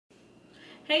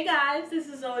Hey guys, this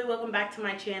is Zoe. Welcome back to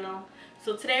my channel.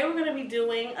 So today we're going to be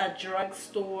doing a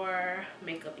drugstore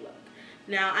makeup look.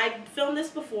 Now I filmed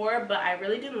this before, but I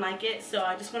really didn't like it, so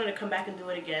I just wanted to come back and do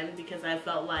it again because I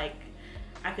felt like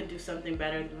I could do something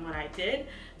better than what I did.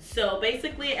 So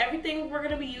basically everything we're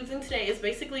going to be using today is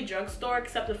basically drugstore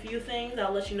except a few things.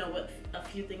 I'll let you know what a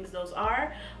few things those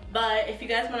are. But if you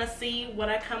guys want to see what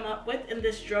I come up with in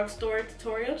this drugstore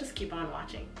tutorial, just keep on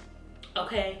watching.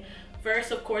 Okay.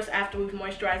 First, of course, after we've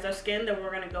moisturized our skin, then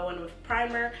we're going to go in with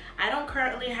primer. I don't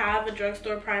currently have a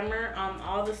drugstore primer.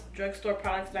 All the drugstore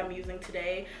products that I'm using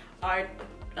today are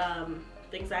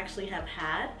things I actually have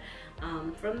had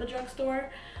from the drugstore.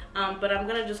 But I'm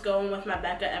going to just go in with my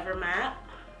Becca Ever Matte.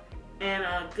 And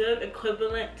a good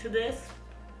equivalent to this.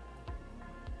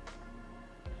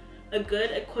 A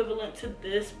good equivalent to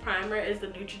this primer is the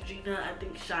Neutrogena, I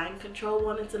think, Shine Control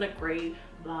one. It's in a gray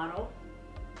bottle.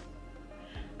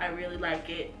 I really like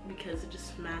it because it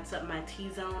just mats up my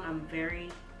T-zone. I'm very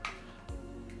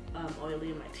oily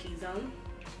in my T-zone.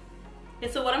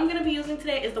 And so what I'm going to be using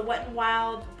today is the Wet n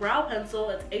Wild Brow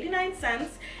Pencil. It's 89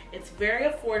 cents. It's very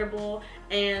affordable,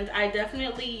 and I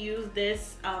definitely use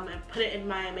this and put it in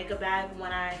my makeup bag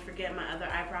when I forget my other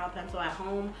eyebrow pencil at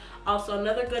home. Also,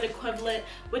 another good equivalent,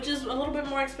 which is a little bit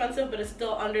more expensive but it's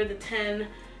still under the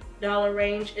 $10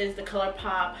 range, is the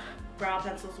ColourPop brow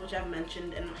pencils, which I've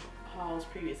mentioned in hauls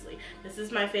previously. This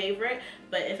is my favorite,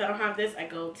 but if I don't have this, I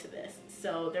go to this.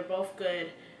 So they're both good.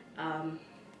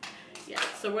 Yeah,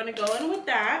 so we're gonna go in with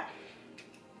that,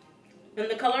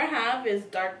 and the color I have is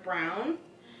dark brown,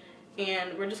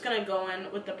 and we're just gonna go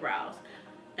in with the brows,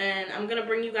 and I'm gonna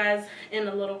bring you guys in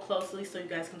a little closely so you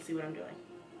guys can see what I'm doing.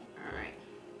 All right,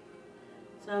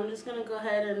 so I'm just gonna go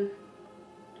ahead and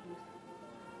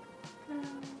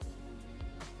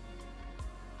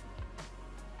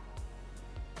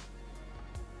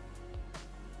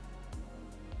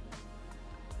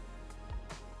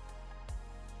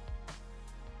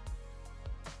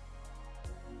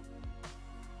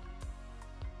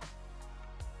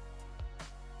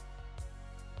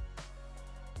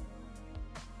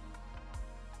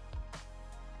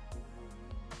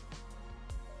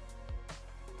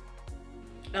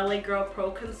LA Girl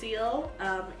Pro Conceal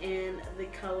in the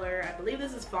color, I believe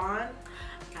this is Fawn.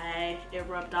 It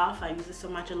rubbed off. I use it so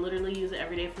much. I literally use it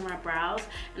every day for my brows.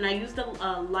 And I use the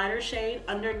lighter shade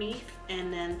underneath,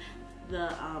 and then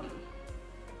the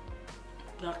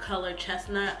color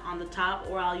Chestnut on the top,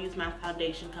 or I'll use my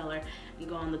foundation color and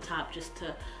go on the top just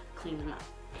to clean them up.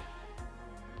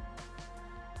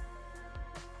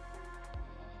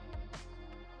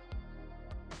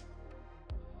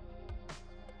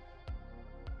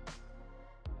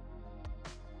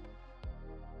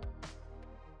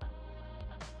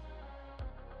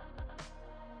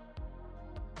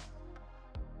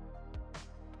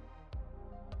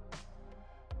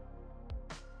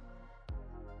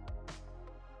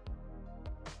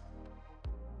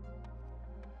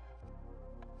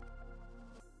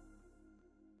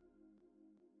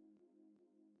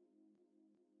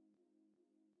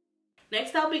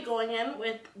 Next, I'll be going in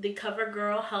with the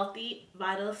Covergirl Healthy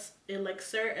Vital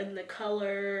Elixir in the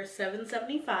color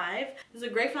 775. It's a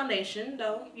great foundation,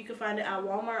 though. You can find it at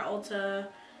Walmart, Ulta,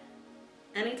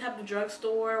 any type of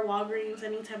drugstore, Walgreens,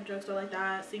 any type of drugstore like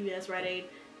that, CVS, Rite Aid.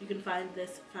 You can find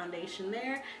this foundation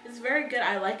there. It's very good.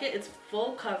 I like it. It's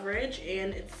full coverage,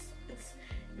 and it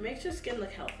makes your skin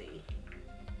look healthy.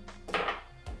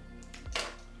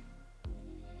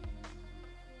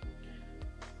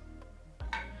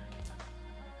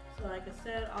 So like I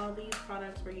said, all these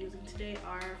products we're using today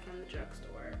are from the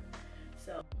drugstore.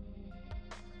 So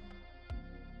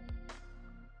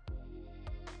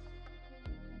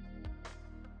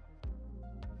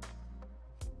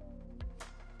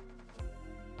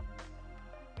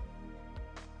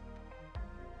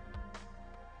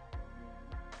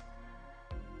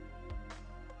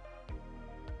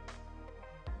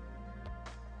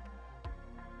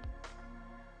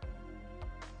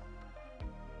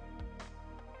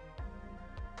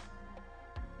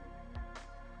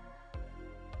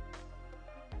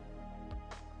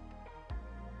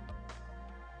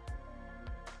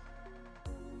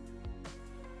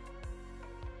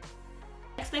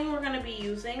next thing we're going to be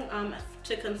using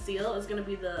to conceal is going to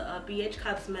be the BH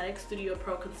Cosmetics Studio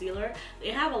Pro Concealer.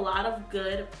 They have a lot of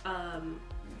good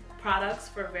products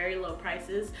for very low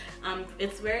prices.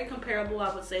 It's very comparable,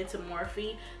 I would say, to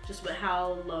Morphe, just with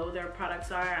how low their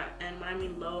products are. And when I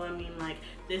mean low, I mean like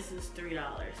this is $3.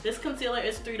 This concealer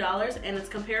is $3, and it's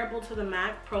comparable to the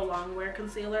MAC Pro Longwear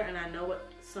Concealer, and I know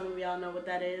what some of y'all know what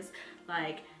that is.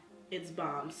 Like, it's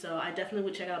bomb. So I definitely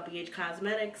would check out BH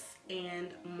Cosmetics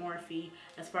and Morphe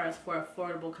as far as for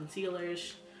affordable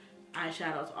concealers,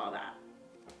 eyeshadows, all that.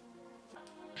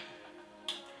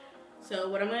 So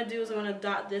what I'm going to do is I'm going to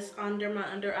dot this under my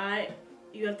under eye.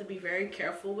 You have to be very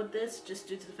careful with this just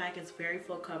due to the fact it's very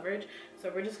full coverage.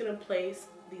 So we're just going to place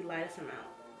the lightest amount.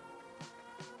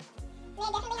 They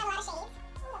definitely have a lot of shades.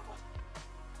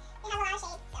 They have a lot of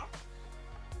shades, so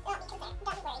don't be concerned. Don't be worried if you think you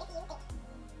might not find your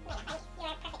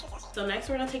perfect concealer shade. So next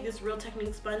we're going to take this Real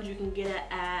Technique sponge. You can get it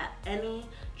at any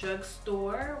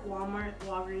drugstore, Walmart,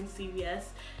 Walgreens, CVS,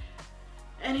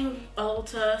 any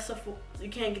Ulta, Sephora. You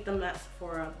can't get them at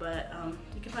Sephora, but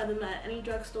you can find them at any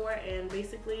drugstore. And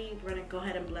basically we're going to go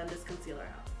ahead and blend this concealer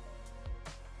out.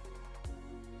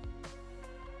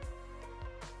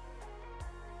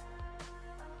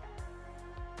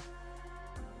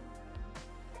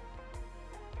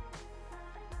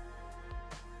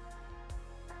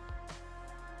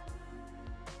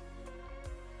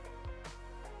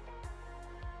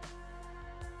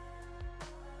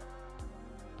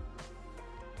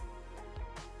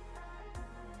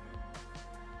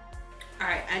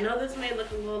 Alright, I know this may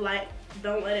look a little light.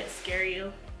 Don't let it scare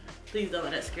you. Please don't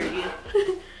let it scare you.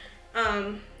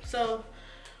 So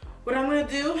what I'm going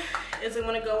to do is I'm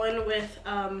going to go in with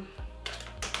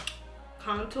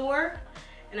contour.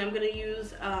 And I'm going to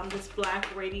use this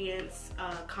black Radiance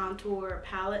contour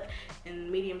palette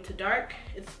in medium to dark.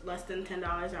 It's less than $10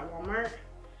 at Walmart.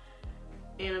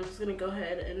 And I'm just going to go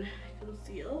ahead and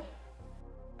conceal.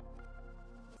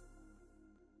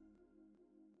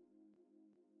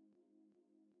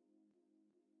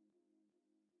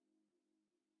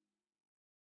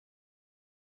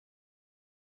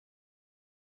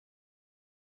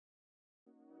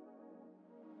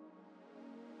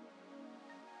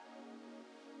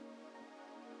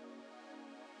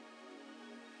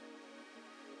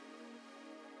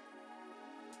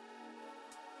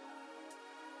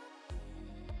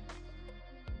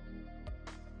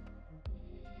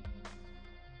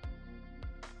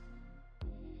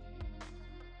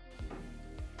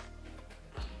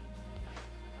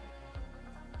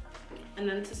 And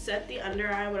then to set the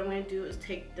under eye, what I'm going to do is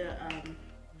take the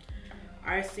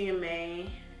RCMA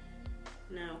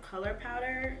color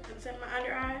powder and set my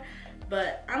under eye.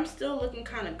 But I'm still looking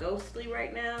kind of ghostly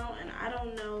right now, and I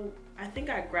don't know. I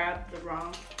think I grabbed the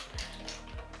wrong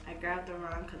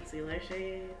concealer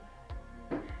shade.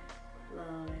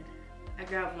 Lord. I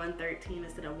grabbed 113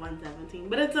 instead of 117,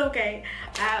 but it's okay.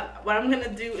 What I'm going to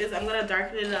do is I'm going to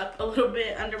darken it up a little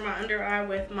bit under my under eye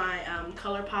with my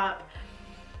ColourPop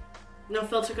No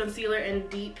Filter Concealer in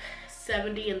Deep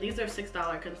 70, and these are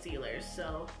 $6 concealers,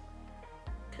 so,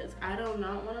 because I do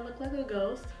not want to look like a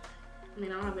ghost. I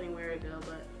mean, I don't have anywhere to go,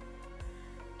 but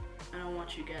I don't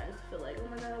want you guys to feel like, oh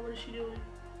my god, what is she doing?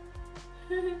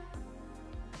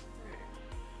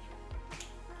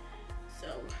 So,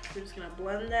 we're just going to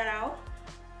blend that out.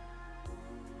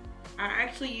 I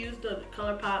actually used the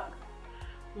ColourPop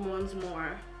ones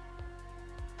more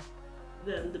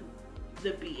than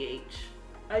the BH.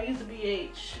 I use the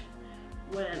BH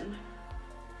when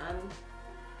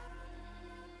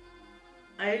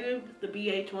I use the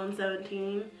BH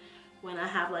 117 when I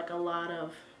have like a lot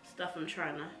of stuff I'm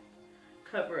trying to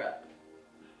cover up.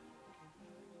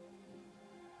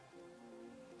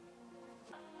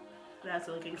 That's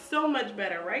looking so much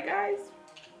better, right guys?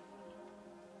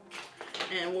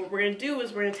 And what we're gonna do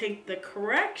is we're gonna take the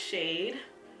correct shade.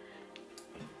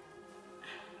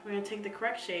 We're gonna take the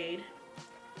correct shade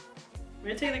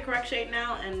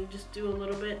now and just do a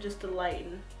little bit just to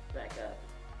lighten back up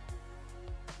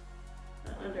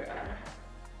the under eye.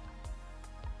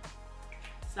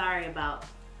 Sorry about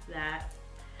that.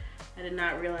 I did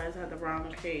not realize I had the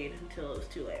wrong shade until it was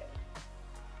too late.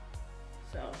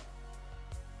 So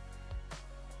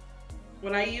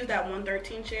when I use that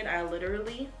 113 shade, I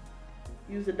literally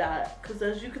use a dot, because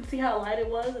as you can see how light it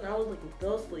was, and I was looking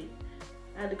ghostly.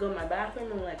 I had to go to my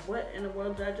bathroom and like, what in the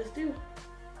world did I just do?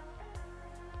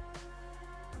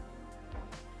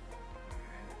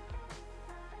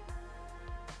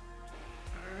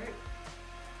 Alright.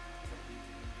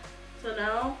 So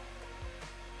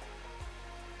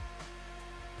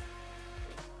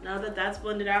now that that's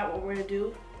blended out, what we're gonna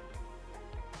do,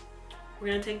 we're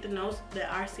gonna take the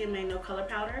RCMA No Color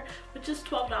Powder, which is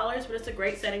 $12, but it's a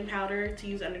great setting powder to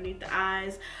use underneath the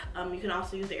eyes. You can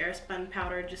also use the Airspun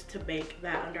powder just to bake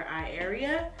that under eye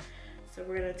area. So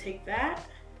we're gonna take that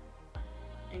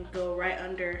and go right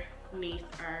underneath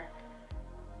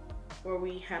where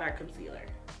we had our concealer.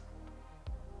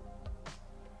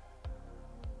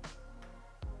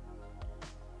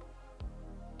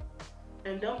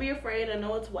 And don't be afraid, I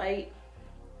know it's white.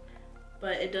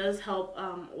 but it does help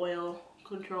oil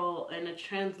control, and it's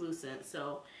translucent.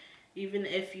 So even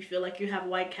if you feel like you have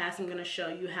white cast, I'm gonna show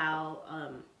you how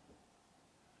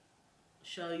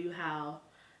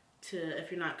to,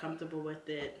 if you're not comfortable with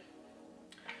it,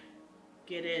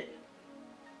 get it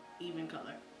even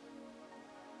color.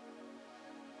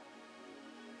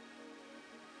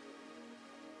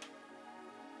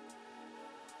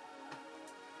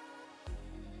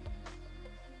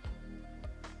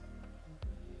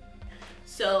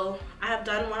 So I have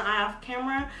done one eye off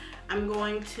camera. I'm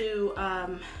going to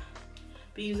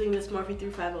be using this Morphe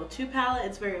 3502 palette.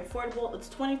 It's very affordable. It's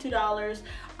 $22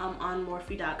 on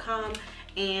Morphe.com,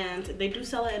 and they do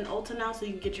sell it in Ulta now, so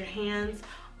you can get your hands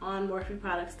on Morphe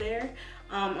products there.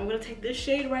 I'm going to take this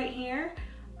shade right here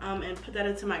and put that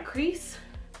into my crease.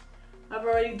 I've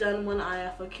already done one eye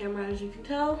off of camera, as you can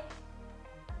tell.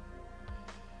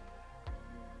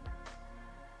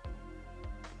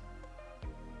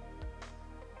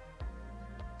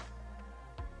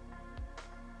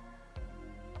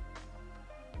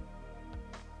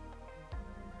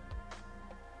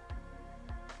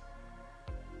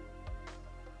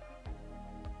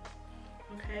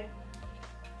 Okay.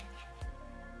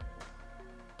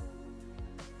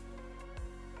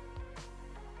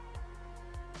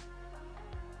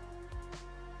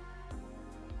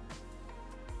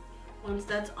 Once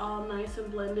that's all nice and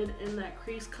blended in that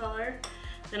crease color,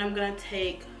 then I'm gonna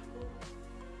take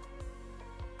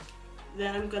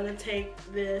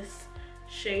this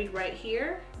shade right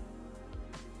here.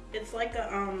 It's like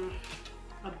a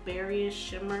berryish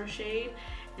shimmer shade,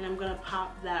 and I'm gonna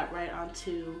pop that right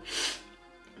onto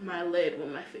my lid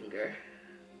with my finger,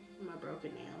 my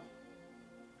broken nail.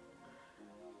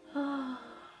 I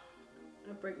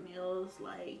break nails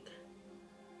like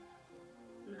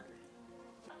nothing.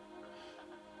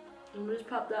 I'm gonna just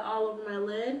pop that all over my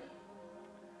lid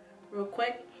real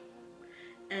quick,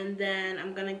 and then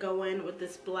I'm gonna go in with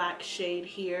this black shade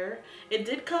here. It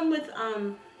did come with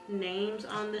names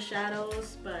on the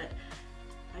shadows, but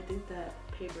I think that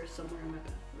paper is somewhere in my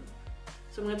bathroom.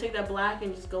 So I'm gonna take that black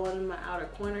and just go in my outer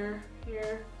corner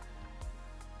here.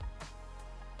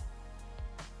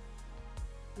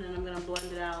 And then I'm gonna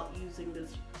blend it out using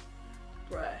this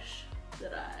brush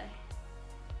that I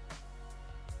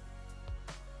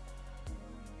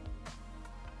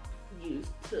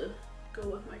used to go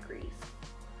with my crease.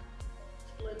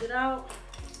 Just blend it out.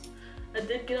 I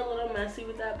did get a little messy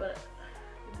with that, but it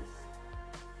just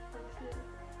works it.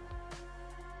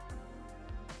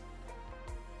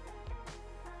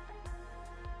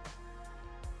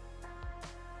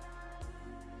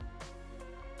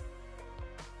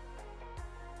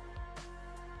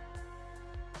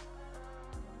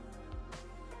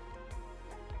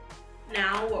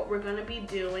 Now what we're going to be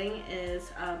doing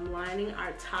is lining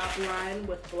our top line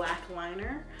with black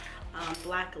liner,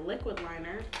 black liquid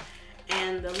liner.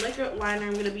 And the liquid liner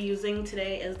I'm going to be using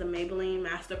today is the Maybelline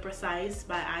Master Precise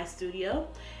by Eye Studio.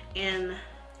 And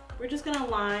we're just going to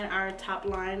line our top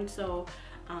line so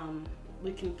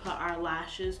we can put our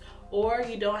lashes. Or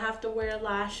you don't have to wear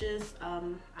lashes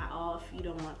at all if you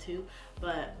don't want to.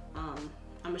 But I'm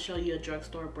going to show you a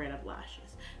Drugstore brand of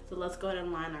lashes. So let's go ahead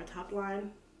and line our top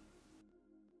line.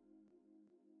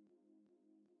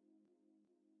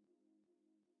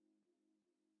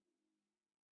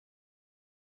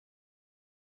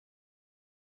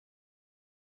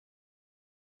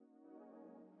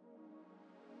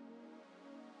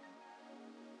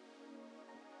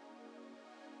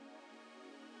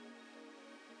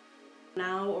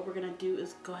 Now what we're gonna do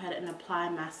is go ahead and apply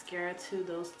mascara to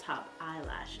those top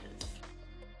eyelashes.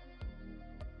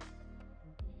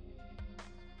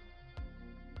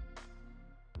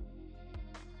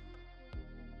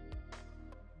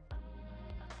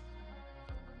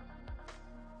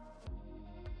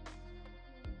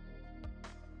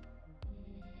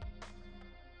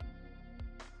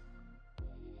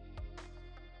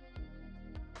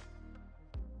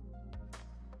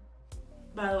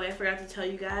 By the way, I forgot to tell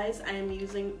you guys, I am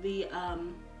using the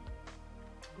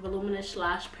Voluminous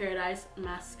Lash Paradise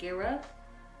Mascara,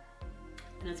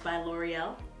 and it's by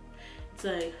L'Oreal. It's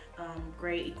a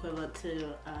great equivalent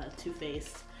to Too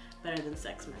Faced Better Than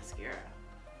Sex Mascara.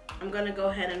 I'm going to go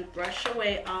ahead and brush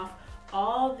away off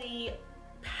all the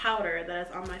powder that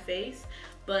is on my face,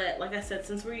 but like I said,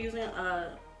 since we're using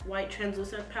a white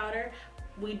translucent powder,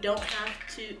 we don't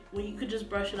have to, well, you could just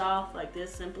brush it off like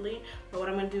this simply, but what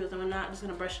I'm going to do is I'm not just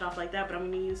going to brush it off like that, but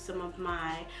I'm going to use some of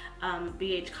my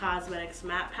BH Cosmetics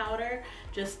matte powder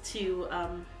just to,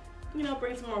 you know,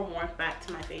 bring some more warmth back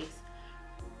to my face.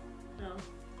 So,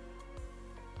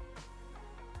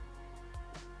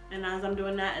 and as I'm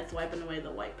doing that, it's wiping away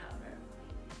the white powder.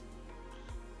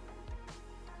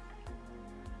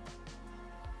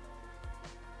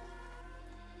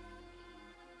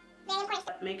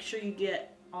 make sure you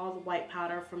get all the white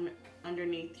powder from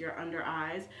underneath your under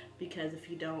eyes, because if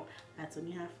you don't, that's when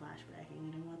you have flashback and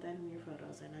you don't want that in your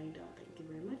photos. I know you don't. Thank you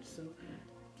very much. So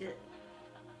get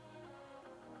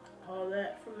all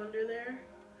that from under there.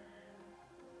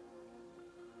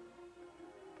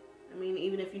 I mean,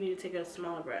 even if you need to take a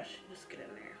smaller brush, just get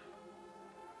in there.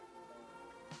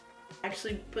 I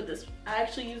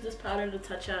actually use this powder to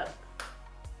touch up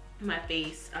my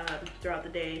face throughout the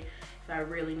day if I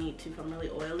really need to, if I'm really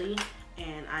oily,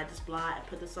 and I just blot and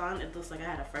put this on. It looks like I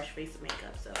had a fresh face of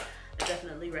makeup, so I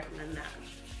definitely recommend that.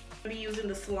 I'm gonna be using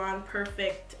the Salon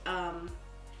Perfect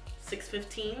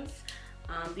 615s.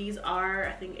 These are,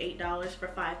 I think, $8 for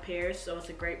 5 pairs, so it's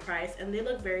a great price, and they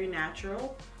look very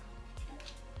natural.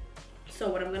 So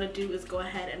what I'm gonna do is go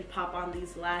ahead and pop on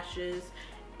these lashes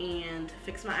and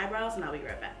fix my eyebrows, and I'll be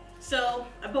right back. So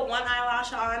I put one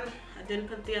eyelash on. I didn't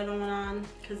put the other one on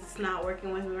because it's not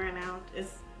working with me right now.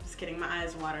 It's just kidding, my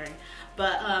eyes watering.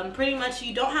 But pretty much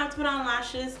you don't have to put on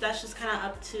lashes. That's just kind of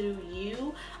up to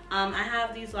you. I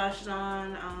have these lashes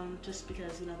on just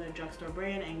because, you know, they're a drugstore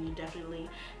brand and you definitely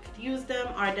could use them.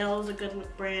 Ardell is a good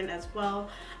brand as well.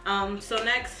 So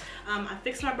next, I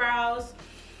fixed my brows.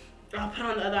 I'll put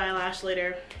on the other eyelash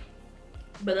later.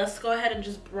 But let's go ahead and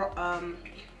just do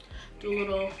a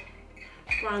little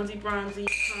bronzy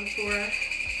contour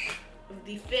of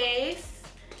the face.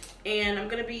 And I'm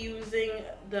gonna be using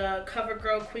the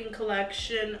Covergirl Queen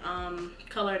Collection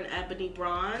color in Ebony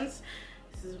Bronze.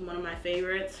 This is one of my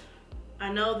favorites.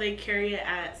 I know they carry it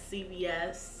at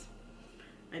CVS.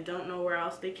 I don't know where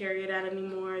else they carry it at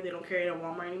anymore. They don't carry it at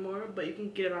Walmart anymore, but you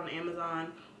can get it on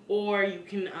Amazon, or you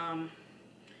can, as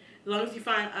long as you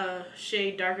find a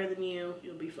shade darker than you,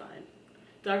 you'll be fine.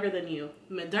 Darker than you,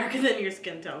 darker than your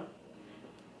skin tone.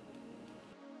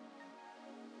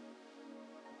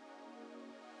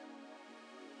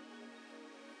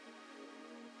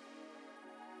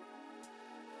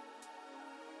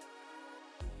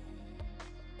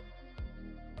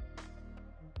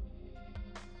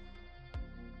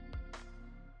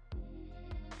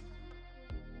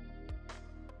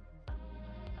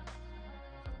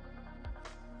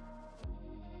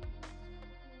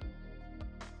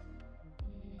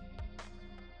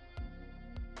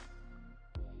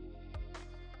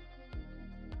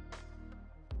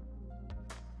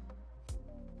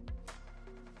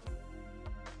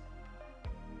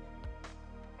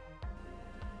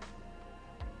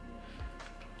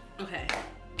 Okay,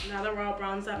 now that we're all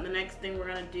bronzed up, the next thing we're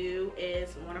gonna do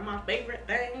is one of my favorite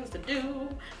things to do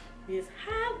is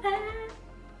highlight.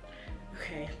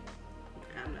 Okay,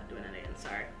 I'm not doing it again,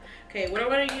 sorry. Okay, what I'm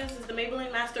gonna use is the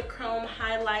Maybelline Master Chrome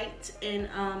Highlight in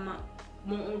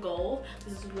Molten Gold.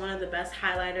 This is one of the best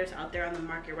highlighters out there on the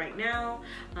market right now.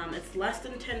 It's less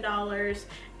than $10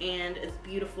 and it's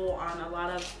beautiful on a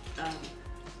lot of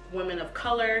women of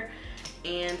color.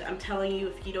 And I'm telling you,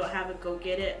 if you don't have it, go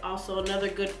get it. Also, another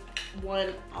good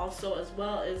one also as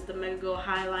well is the Mega Glow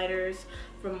highlighters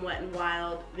from Wet n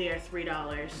Wild. They are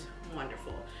 $3.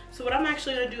 Wonderful. So what I'm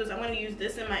actually going to do is I'm going to use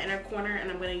this in my inner corner,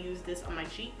 and I'm going to use this on my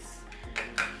cheeks.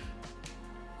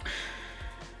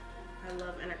 I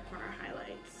love inner corner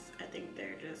highlights. I think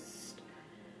they're just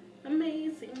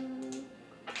amazing.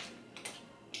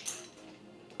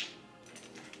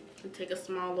 And take a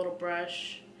small little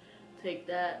brush. Take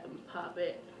that and pop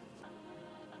it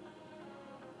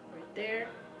right there.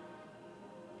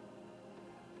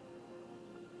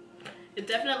 It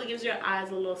definitely gives your eyes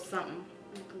a little something,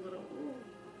 like a little, ooh,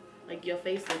 like your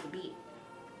face is beat.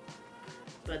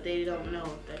 But they don't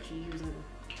know that you're using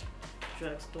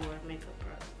drugstore makeup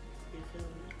product. You feel me?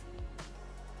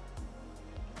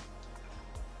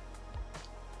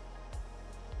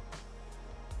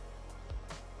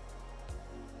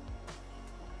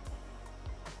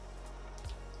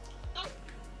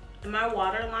 In my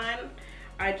waterline,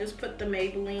 I just put the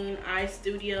Maybelline Eye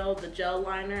Studio, the gel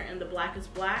liner, and the Black is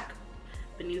Black.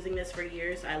 Been using this for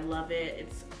years. I love it.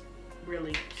 It's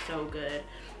really so good.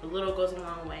 A little goes a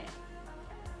long way.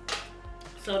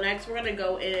 So next we're gonna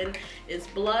go in is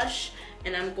blush,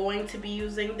 and I'm going to be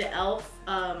using the e.l.f.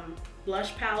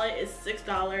 Blush palette. It's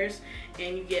 $6,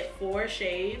 and you get 4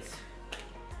 shades.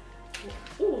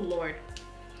 Oh Lord.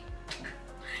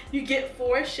 You get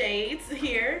 4 shades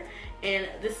here. And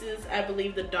this is, I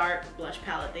believe, the dark blush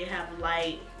palette. They have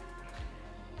light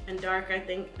and dark. I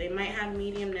think they might have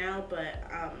medium now, but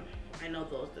I know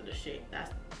those are the shade.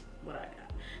 That's what I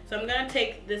got. So I'm gonna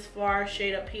take this far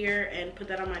shade up here and put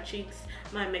that on my cheeks.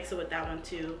 I might mix it with that one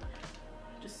too,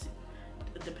 just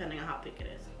depending on how thick it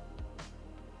is.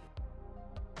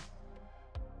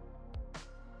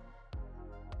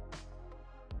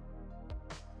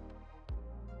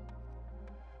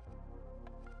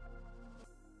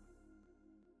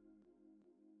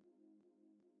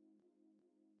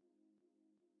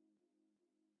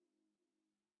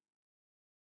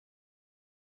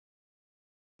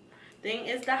 thing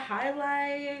is the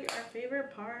highlight, our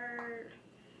favorite part.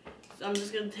 So I'm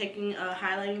just gonna taking a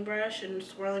highlighting brush and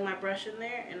swirling my brush in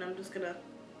there, and I'm just gonna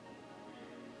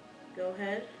go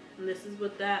ahead. And this is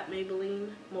with that Maybelline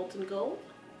Molten Gold.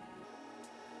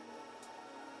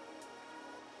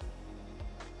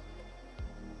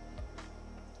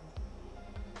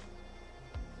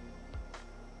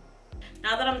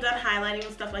 Now that I'm done highlighting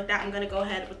and stuff like that, I'm gonna go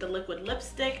ahead with the liquid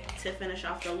lipstick to finish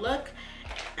off the look.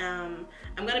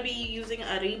 I'm gonna be using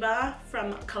Arriba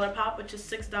from ColourPop, which is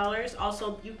 $6.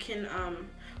 Also, you can,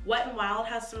 Wet n Wild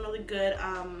has some really good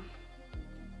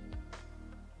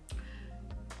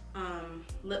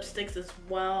lipsticks as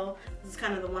well. This is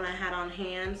kind of the one I had on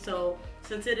hand. So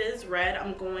since it is red,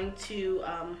 I'm going to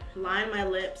line my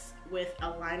lips with a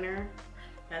liner.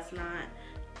 That's not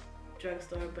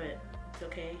Drugstore, but it's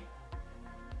okay.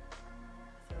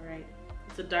 It's alright.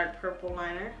 It's a dark purple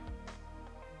liner.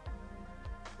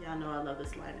 Y'all know I love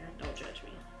this liner. Don't judge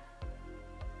me.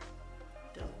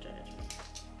 Don't judge me.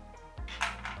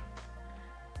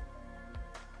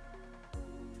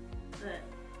 But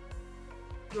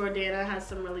Jordana has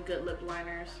some really good lip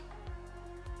liners.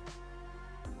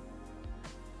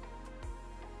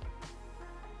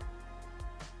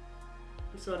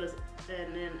 And so does,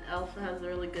 and then Elf has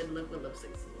really good liquid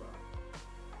lipsticks as well.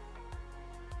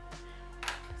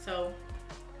 So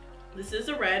this is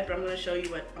a red, but I'm going to show you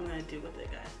what I'm going to do with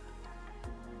it, guys.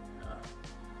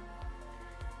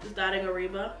 Just dotting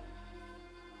Arriba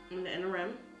in the inner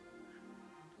rim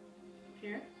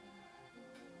here.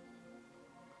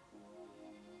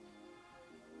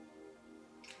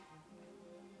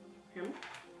 Here.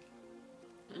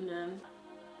 And then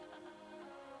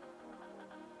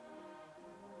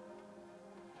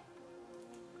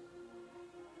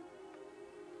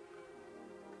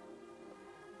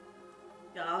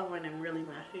y'all are running really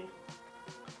messy,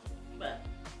 but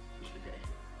it's okay.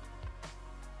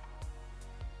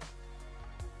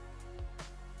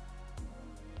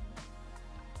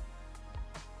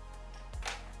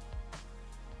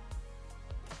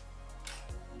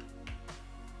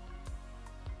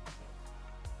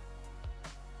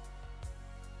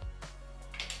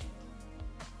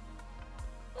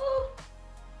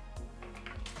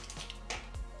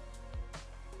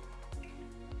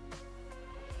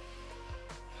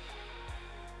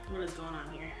 What is going on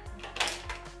here?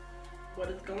 What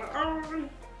is going on?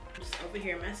 Just over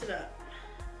here, mess it up.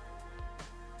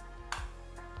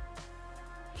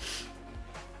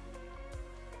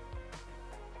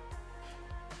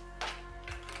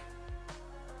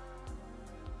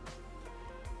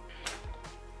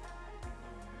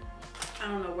 I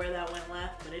don't know where that went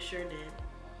left, but it sure did.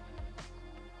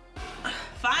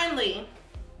 Finally,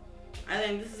 I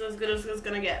think this is as good as it's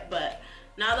gonna get, but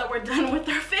now that we're done with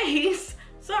our face,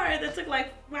 sorry, that took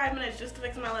like 5 minutes just to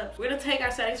fix my lips. We're gonna take our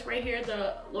setting spray here,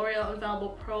 the L'Oreal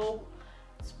Infallible Pro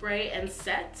Spray and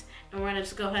Set, and we're gonna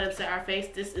just go ahead and set our face.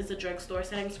 This is a Drugstore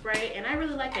setting spray, and I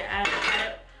really like it. I've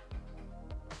had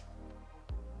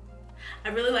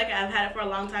it for a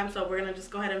long time, so we're gonna just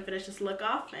go ahead and finish this look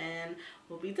off, and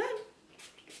we'll be done.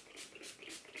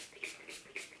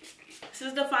 This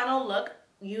is the final look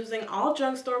using all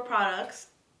Drugstore products,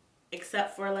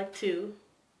 except for like 2.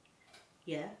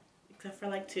 Yeah. Except for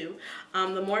like 2.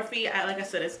 The Morphe, like I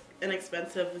said, is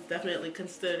inexpensive. It's definitely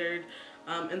considered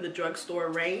in the drugstore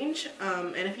range.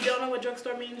 And if you don't know what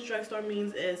drugstore means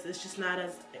is it's just not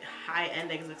as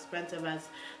high-end, as expensive as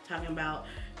talking about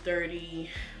 30,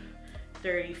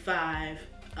 35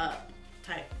 up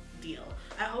type deal.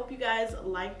 I hope you guys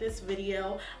like this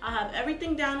video. I'll have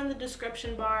everything down in the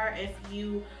description bar if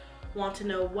you want to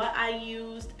know what I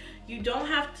used. You don't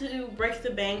have to break the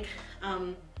bank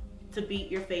to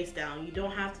beat your face down. You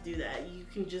don't have to do that. You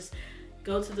can just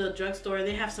go to the drugstore.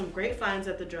 They have some great finds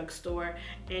at the drugstore,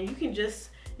 and you can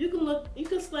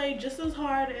slay just as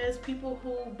hard as people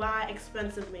who buy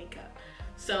expensive makeup.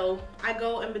 So I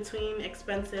go in between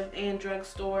expensive and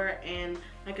drugstore, and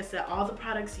like I said, all the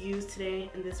products used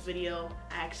today in this video,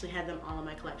 I actually had them all in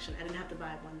my collection. I didn't have to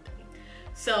buy one thing.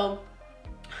 So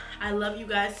I love you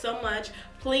guys so much.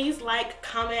 Please like,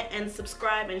 comment, and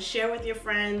subscribe, and share with your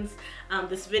friends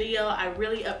this video. I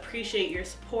really appreciate your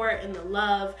support and the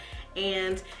love,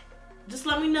 and just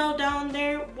let me know down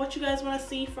there what you guys want to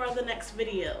see for the next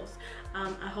videos.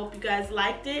 I hope you guys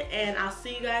liked it, and I'll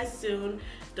see you guys soon.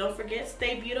 Don't forget,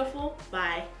 stay beautiful.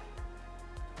 Bye.